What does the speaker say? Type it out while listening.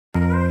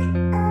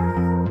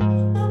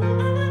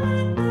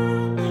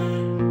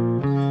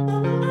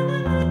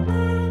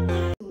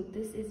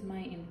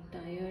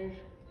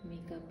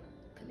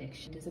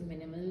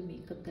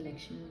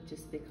collection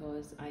just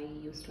because I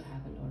used to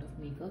have a lot of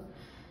makeup.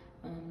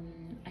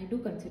 I do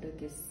consider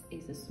this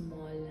is a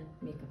small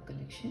makeup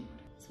collection.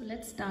 So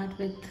let's start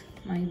with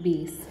my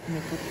base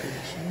makeup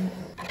collection.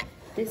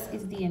 This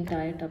is the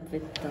entire tub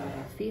with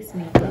face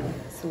makeup.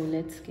 So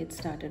let's get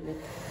started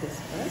with this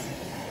first.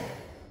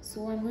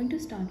 So I'm going to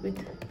start with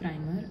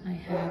primer. I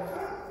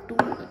have two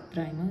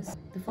primers.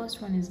 The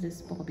first one is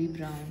this Bobbi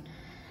Brown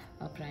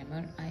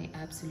primer. I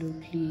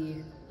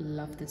absolutely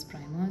love this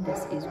primer.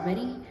 This is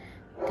very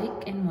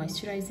thick and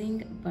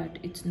moisturizing, but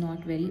it's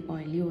not very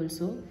oily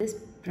also. This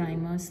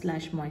primer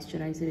slash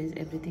moisturizer is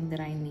everything that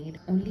I need.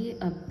 Only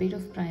a bit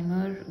of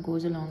primer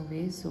goes a long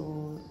way,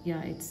 so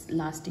yeah, it's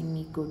lasting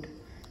me good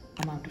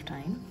amount of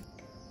time.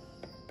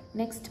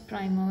 Next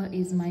primer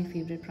is my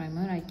favorite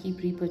primer. I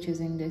keep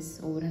repurchasing this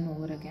over and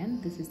over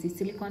again. This is the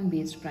silicone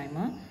based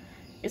primer.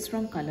 It's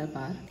from Color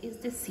Bar. Is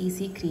this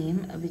CC cream,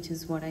 which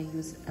is what I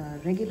use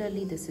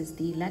regularly. This is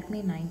the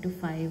Lakme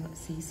 925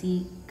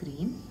 CC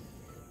cream.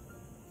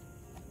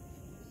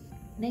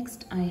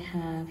 Next I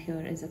have here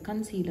is a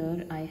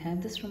concealer. I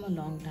have this from a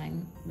long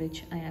time,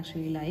 which I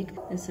actually like.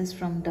 This is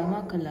from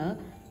Dermacolor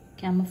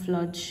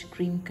Camouflage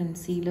Cream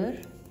Concealer.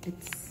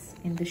 It's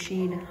in the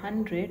shade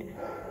 100.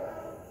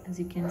 As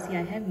you can see,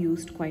 I have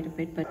used quite a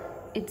bit,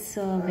 but it's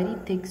very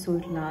thick, so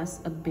it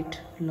lasts a bit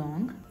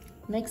long.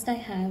 Next I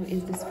have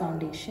is this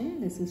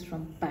foundation. This is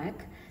from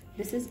PAC.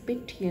 This is a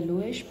bit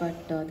yellowish,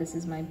 but this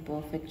is my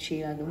perfect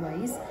shade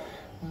otherwise.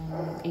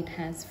 It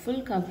has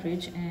full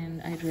coverage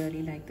and I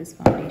really like this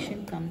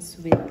foundation. Comes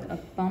with a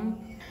pump.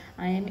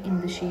 I am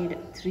in the shade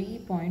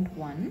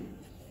 3.1.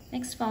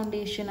 Next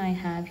foundation I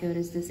have here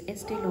is this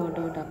Estee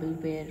Lauder Double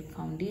Wear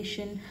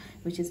Foundation,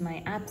 which is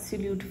my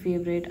absolute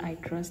favorite. I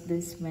trust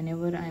this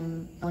whenever I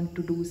want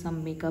to do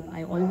some makeup.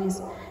 I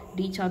always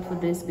reach out for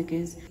this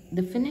because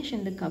the finish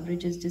and the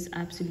coverage is just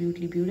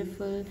absolutely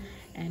beautiful.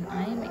 And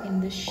I am in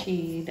the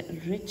shade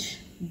Rich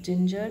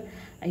Ginger.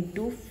 I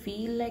do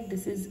feel like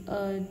this is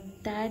a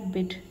tad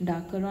bit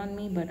darker on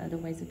me, but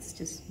otherwise it's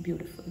just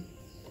beautiful.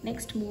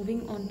 Next,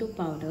 moving on to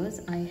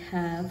powders, I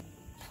have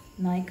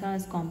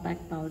Nykaa's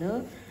compact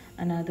powder,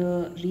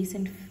 another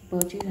recent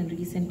purchase and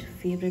recent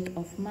favorite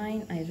of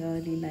mine. I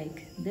really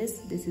like this.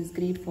 This is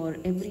great for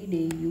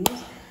everyday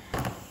use.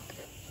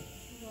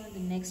 The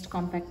next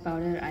compact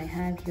powder I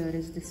have here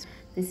is this.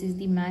 This is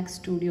the MAC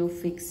Studio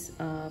Fix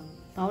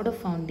powder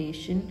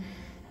foundation,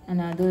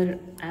 another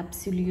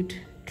absolute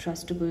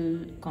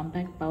trustable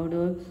compact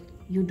powder.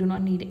 You do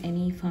not need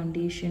any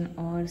foundation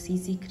or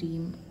CC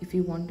cream. If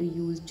you want to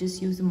use,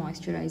 just use the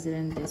moisturizer,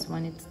 and this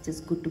one, it's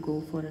just good to go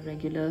for a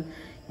regular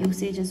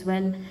usage as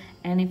well.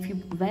 And if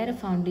you wear a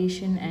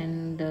foundation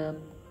and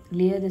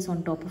layer this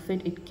on top of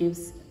it, it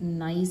gives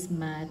nice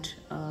matte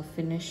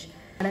finish.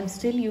 But I'm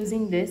still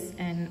using this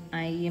and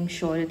I am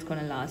sure it's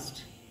gonna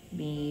last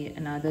me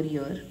another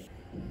year.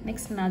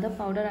 Next, another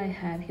powder I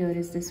have here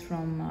is this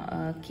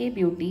from K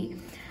Beauty.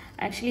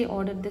 I actually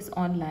ordered this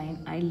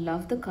online. I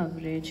love the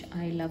coverage,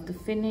 I love the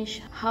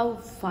finish, how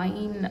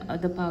fine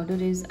the powder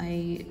is.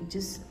 I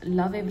just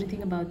love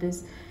everything about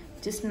this.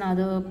 Just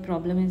another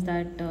problem is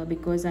that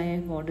because I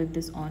have ordered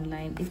this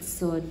online,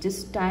 it's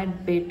just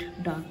tad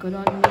bit darker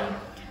on me.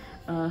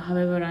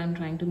 However, I'm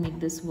trying to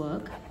make this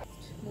work.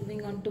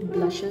 Moving on to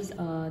blushes,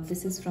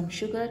 this is from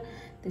Sugar.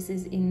 This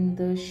is in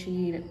the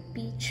shade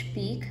Peach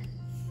Peak.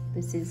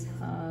 This is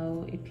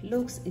how it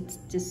looks. It's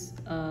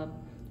just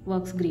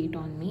works great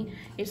on me.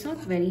 It's not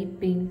very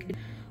pink.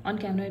 On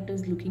camera it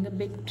is looking a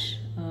bit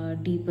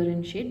deeper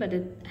in shade, but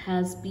it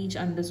has peach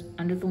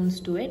undertones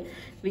to it,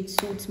 which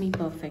suits me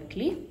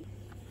perfectly.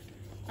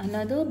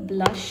 Another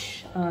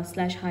blush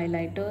slash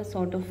highlighter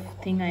sort of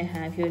thing I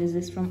have here is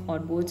this from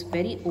Orbo. It's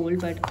very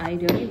old, but I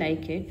really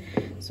like it,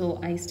 so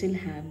I still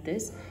have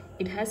this.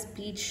 It has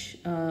peach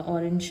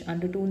orange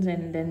undertones,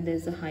 and then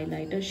there's a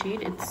highlighter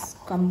shade.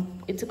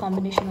 It's a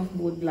combination of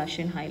both blush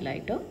and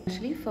highlighter.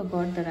 Actually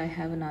forgot that I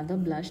have another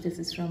blush. This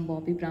is from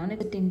Bobbi Brown.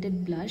 It's a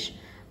tinted blush.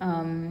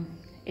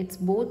 It's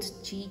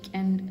both cheek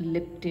and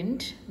lip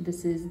tint.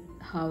 This is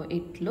how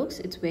it looks.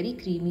 It's very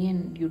creamy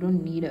and you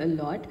don't need a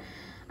lot.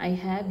 I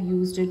have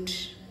used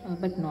it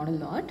but not a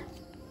lot.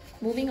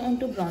 Moving on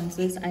to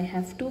bronzers, I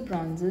have two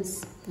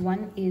bronzers.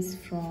 One is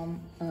from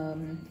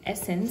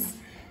Essence.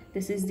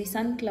 This is the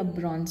Sun Club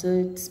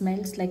bronzer. It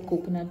smells like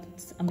coconut.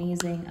 It's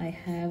amazing. I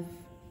have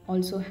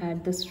also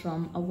had this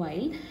from a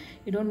while.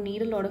 You don't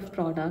need a lot of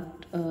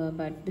product,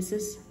 but this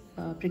is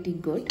pretty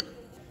good.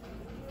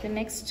 The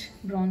next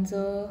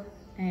bronzer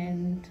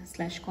and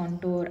slash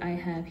contour I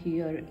have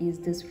here is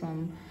this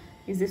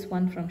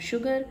one from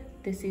Sugar.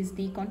 This is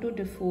the Contour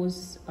de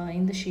Force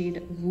in the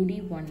shade Woody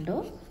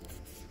Wonder.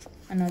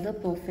 Another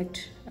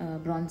perfect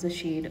bronzer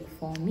shade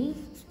for me.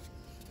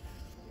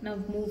 Now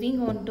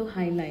moving on to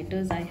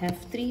highlighters, I have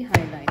three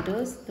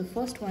highlighters. The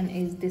first one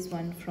is this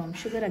one from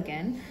Sugar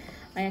again.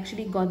 I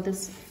actually got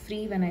this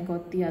free when I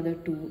got the other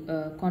two,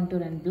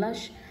 contour and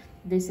blush.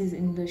 This is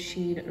in the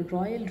shade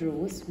Royal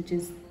Rose, which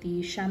is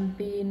the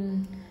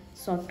champagne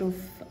sort of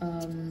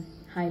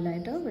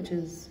highlighter, which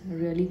is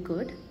really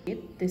good.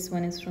 This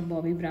one is from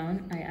Bobbi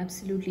Brown. I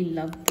absolutely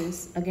love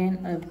this.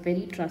 Again, a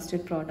very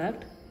trusted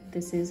product.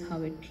 This is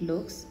how it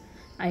looks.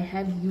 I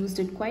have used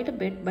it quite a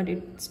bit, but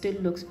it still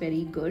looks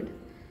very good.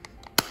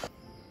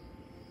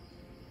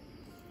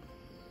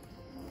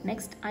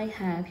 Next I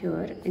have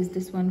here is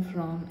this one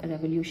from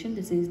Revolution.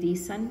 This is the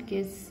Sun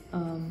Kiss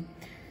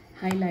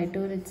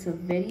highlighter. It's a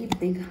very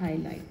big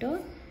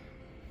highlighter.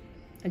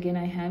 Again,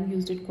 I have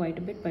used it quite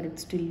a bit, but it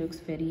still looks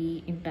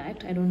very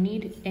intact. I don't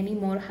need any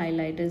more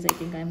highlighters. I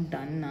think I'm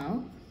done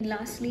now.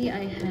 Lastly,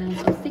 I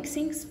have a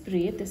fixing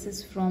spray. This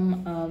is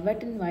from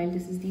Wet n Wild.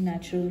 This is the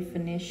Natural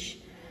Finish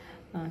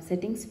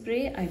setting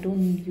spray. I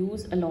don't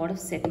use a lot of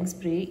setting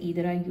spray.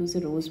 Either I use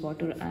a rose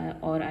water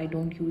or I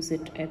don't use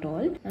it at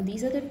all. Now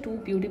these are the two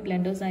beauty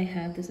blenders I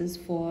have. This is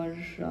for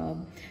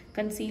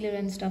concealer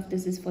and stuff.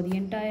 This is for the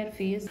entire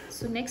face.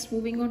 So next,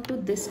 moving on to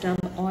this stuff,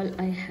 all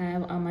I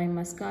have are my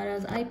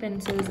mascaras, eye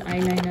pencils,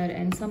 eyeliner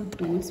and some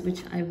tools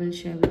which I will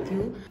share with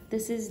you.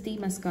 This is the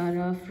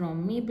mascara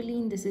from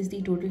Maybelline. This is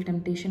the Total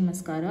Temptation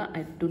mascara.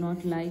 I do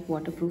not like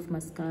waterproof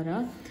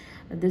mascara.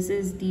 This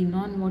is the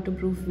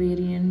non-waterproof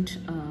variant,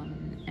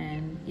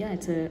 and yeah,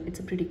 it's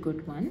a pretty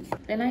good one.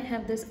 Then I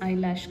have this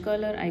eyelash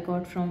curler I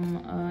got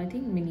from I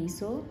think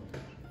Miniso.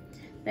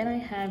 Then I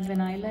have an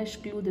eyelash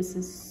glue. This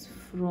is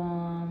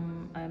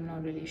from, I'm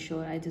not really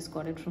sure, I just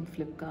got it from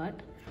Flipkart.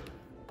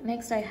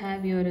 Next I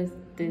have here is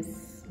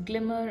this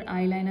glimmer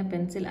eyeliner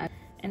pencil,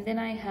 and then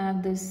I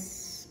have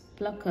this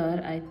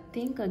plucker. I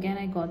think again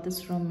I got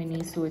this from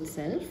Miniso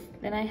itself.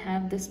 Then I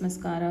have this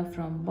mascara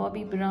from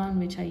Bobbi Brown,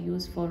 which I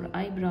use for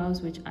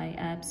eyebrows, which I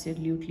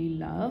absolutely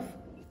love.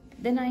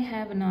 Then I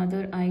have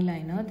another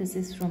eyeliner. This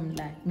is from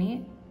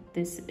Lakme.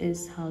 This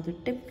is how the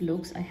tip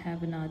looks. I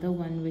have another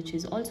one which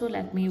is also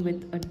Lakme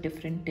with a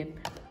different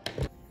tip.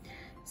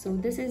 So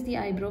this is the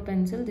eyebrow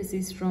pencil. This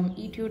is from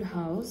Etude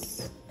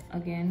House.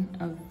 Again,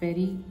 a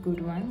very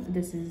good one.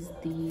 This is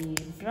the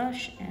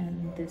brush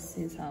and this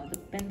is how the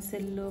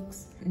pencil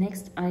looks.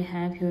 Next I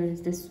have here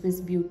is this Swiss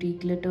Beauty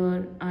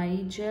glitter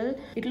eye gel.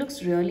 It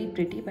looks really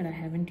pretty, but I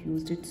haven't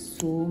used it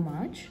so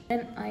much.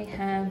 Then I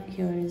have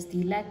here is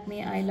the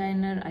Lakme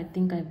eyeliner. I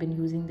think I've been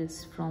using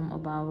this from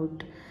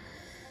about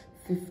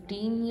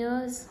 15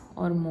 years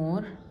or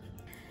more.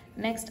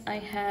 Next I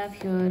have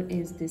here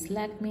is this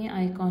Lakme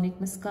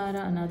Iconic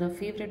Mascara, another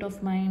favorite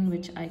of mine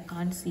which I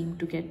can't seem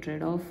to get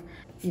rid of.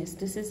 Yes,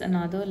 this is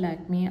another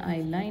Lakme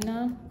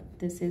eyeliner.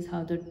 This is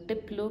how the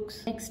tip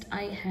looks. Next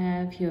I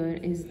have here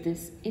is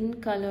this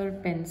In Color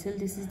pencil.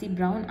 This is the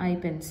brown eye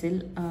pencil.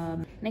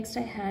 Next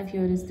I have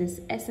here is this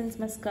Essence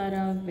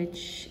Mascara,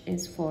 which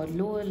is for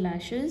lower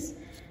lashes.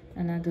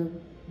 Another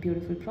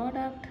beautiful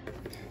product.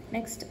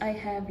 Next I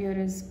have here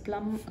is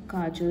Plum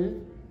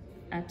Kajal.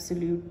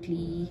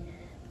 Absolutely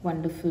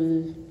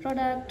wonderful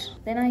product.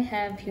 Then I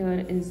have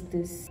here is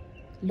this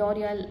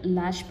L'Oreal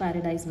Lash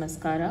Paradise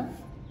Mascara,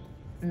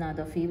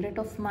 another favorite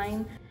of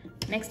mine.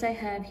 Next I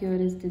have here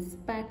is this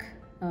PAC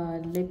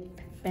lip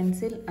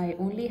pencil. I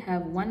only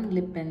have one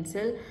lip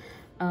pencil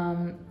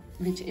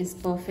which is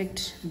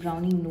perfect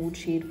brownie nude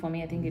shade for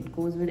me. I think it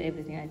goes with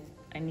everything.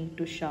 I need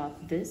to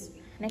sharp this.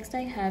 Next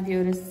I have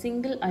here is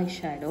single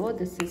eyeshadow.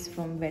 This is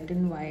from Wet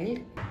n Wild.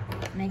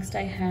 Next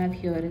I have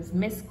here is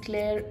Miss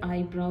Claire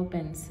eyebrow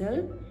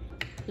pencil.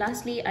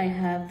 Lastly, I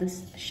have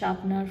this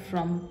sharpener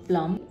from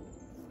Plum.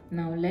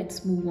 Now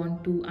let's move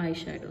on to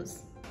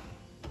eyeshadows.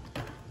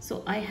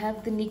 So I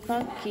have the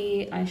Nika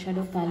K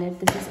eyeshadow palette.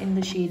 This is in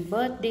the shade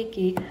Birthday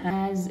Cake.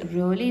 Has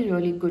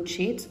really good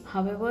shades.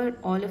 However,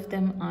 all of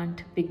them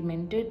aren't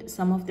pigmented.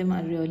 Some of them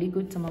are really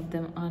good, some of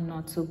them are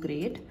not so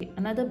great.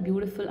 Another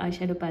beautiful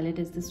eyeshadow palette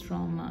is this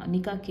from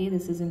Nika K.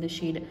 This is in the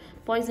shade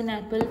Poison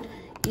Apple.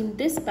 In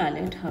this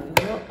palette,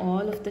 however,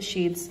 all of the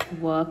shades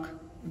work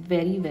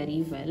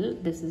very well.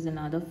 This is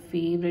another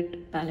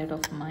favorite palette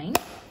of mine.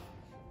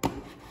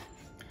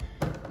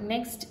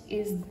 Next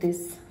is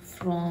this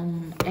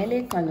from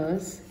LA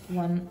Colors.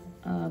 One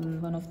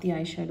of the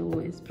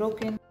eyeshadow is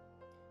broken.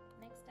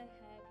 Next I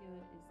have here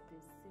is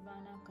this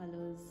Savannah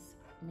Colors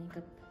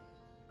makeup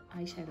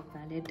eyeshadow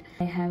palette.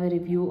 I have a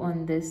review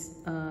on this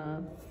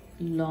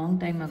long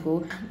time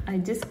ago. I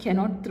just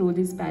cannot throw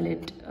this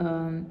palette.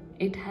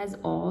 It has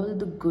all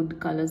the good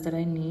colors that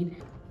I need.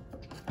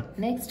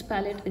 Next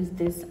palette is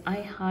this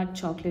I Heart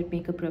Chocolate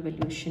Makeup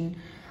Revolution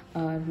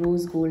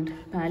Rose Gold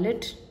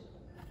palette.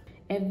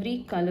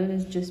 Every color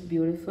is just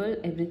beautiful.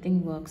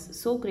 Everything works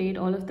so great.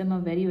 All of them are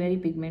very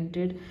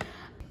pigmented.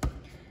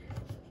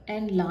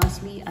 And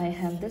lastly, I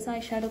have this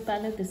eyeshadow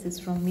palette. This is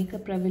from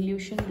Makeup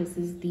Revolution. This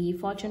is the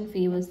Fortune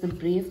Favors the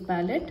Brave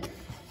palette.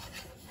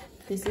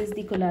 This is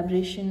the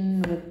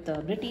collaboration with the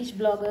British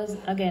bloggers.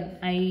 Again,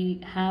 I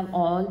have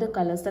all the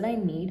colors that I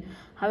need.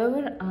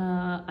 However,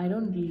 I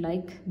don't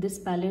like this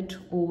palette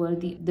over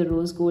the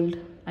rose gold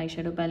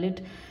eyeshadow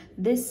palette.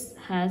 This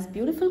has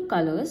beautiful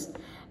colors,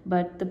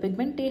 but the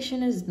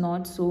pigmentation is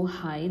not so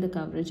high. The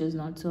coverage is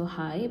not so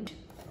high.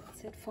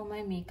 that's it for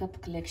my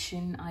makeup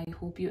collection. I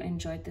hope you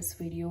enjoyed this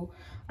video.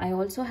 I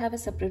also have a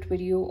separate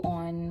video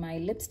on my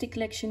lipstick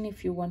collection.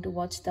 If you want to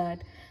watch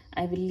that,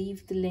 I will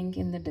leave the link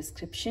in the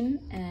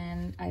description,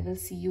 and I will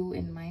see you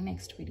in my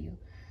next video.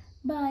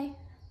 Bye.